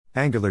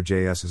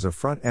AngularJS is a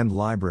front-end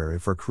library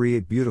for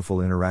create beautiful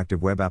interactive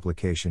web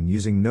application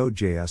using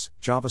Node.js,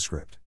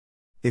 JavaScript.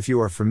 If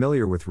you are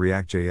familiar with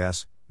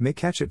React.js, may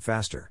catch it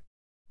faster.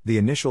 The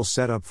initial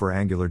setup for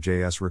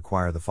AngularJS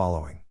require the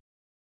following: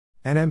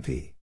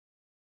 NMP,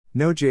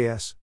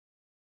 Node.js,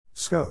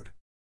 Scode,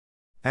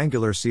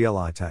 Angular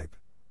CLI type,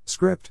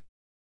 script.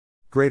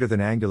 Greater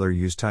than Angular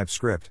use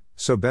TypeScript,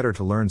 so better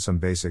to learn some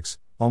basics.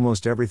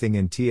 Almost everything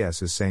in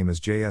TS is same as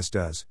JS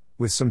does,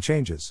 with some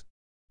changes.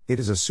 It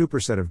is a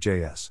superset of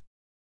JS.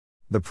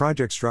 The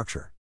project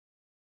structure.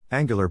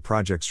 Angular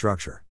project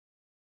structure.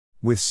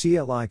 With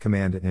CLI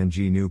command and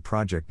ng new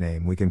project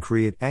name we can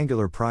create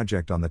Angular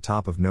project on the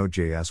top of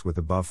Node.js with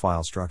above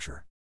file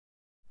structure.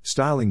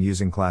 Styling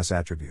using class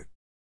attribute.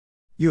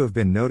 You have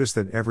been noticed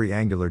that every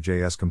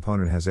AngularJS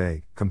component has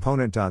a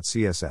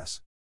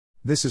component.css.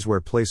 This is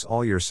where place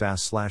all your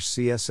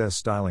Sass/CSS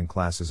styling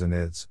classes and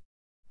ids.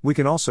 We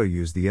can also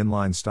use the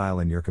inline style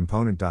in your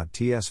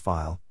component.ts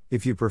file,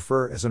 if you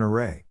prefer as an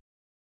array.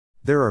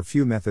 There are a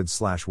few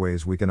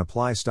methods/ways we can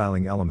apply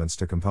styling elements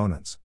to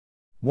components.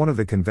 One of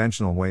the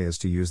conventional way is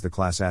to use the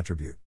class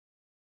attribute.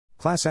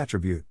 Class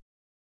attribute.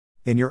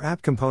 In your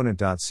app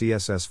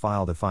component.css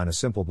file define a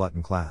simple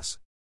button class.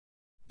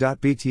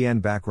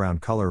 .btn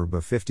background color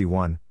UBA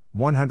 51,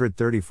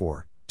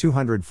 134,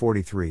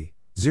 243,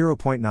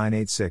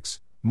 0.986,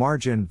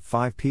 margin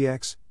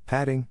 5px,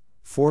 padding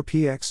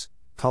 4px,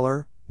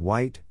 color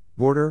white,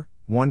 border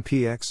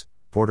 1px,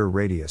 border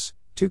radius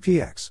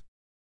 2px.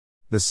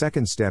 The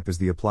second step is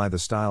the apply the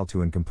style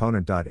to in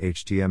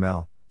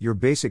component.html, your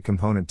basic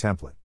component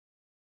template.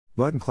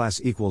 Button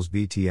class equals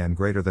btn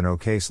greater than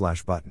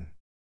OK/button.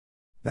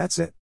 That's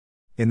it.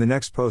 In the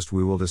next post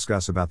we will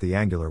discuss about the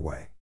Angular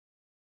way.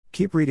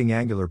 Keep reading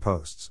Angular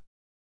posts.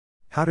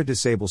 How to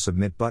disable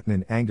submit button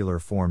in Angular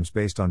forms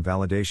based on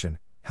validation.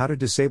 How to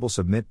disable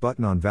submit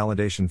button on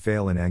validation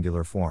fail in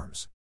Angular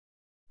forms.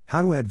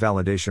 How to add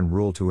validation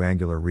rule to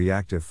Angular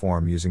reactive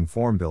form using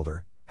Form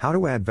Builder. How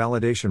to add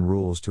validation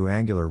rules to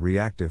Angular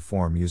reactive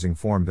form using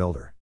Form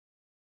Builder.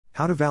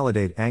 How to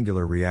validate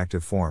Angular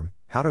reactive form.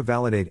 How to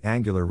validate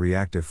Angular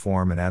reactive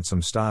form and add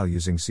some style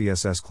using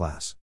CSS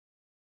class.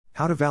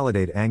 How to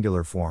validate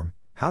Angular form.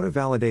 How to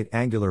validate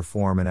Angular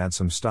form and add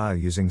some style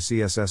using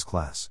CSS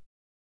class.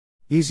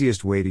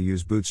 Easiest way to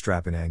use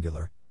Bootstrap in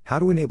Angular. How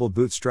to enable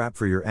Bootstrap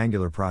for your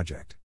Angular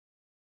project.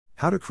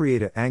 How to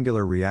create an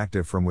Angular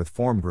reactive form with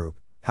form group.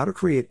 How to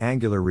create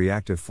Angular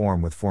reactive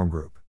form with form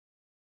group.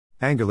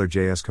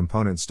 AngularJS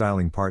component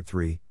styling part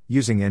 3,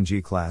 using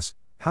ng class.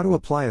 How to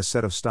apply a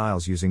set of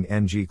styles using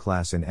ng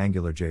class in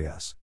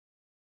AngularJS.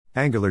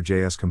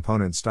 AngularJS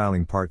component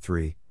styling part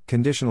 3,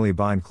 conditionally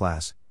bind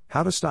class.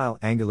 How to style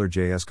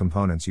AngularJS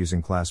components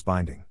using class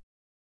binding.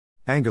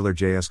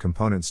 AngularJS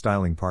component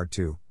styling part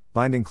 2,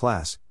 binding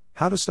class.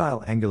 How to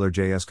style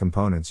AngularJS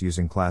components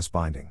using class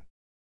binding.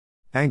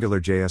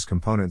 AngularJS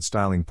component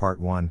styling part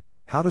 1,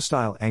 how to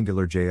style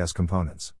AngularJS components.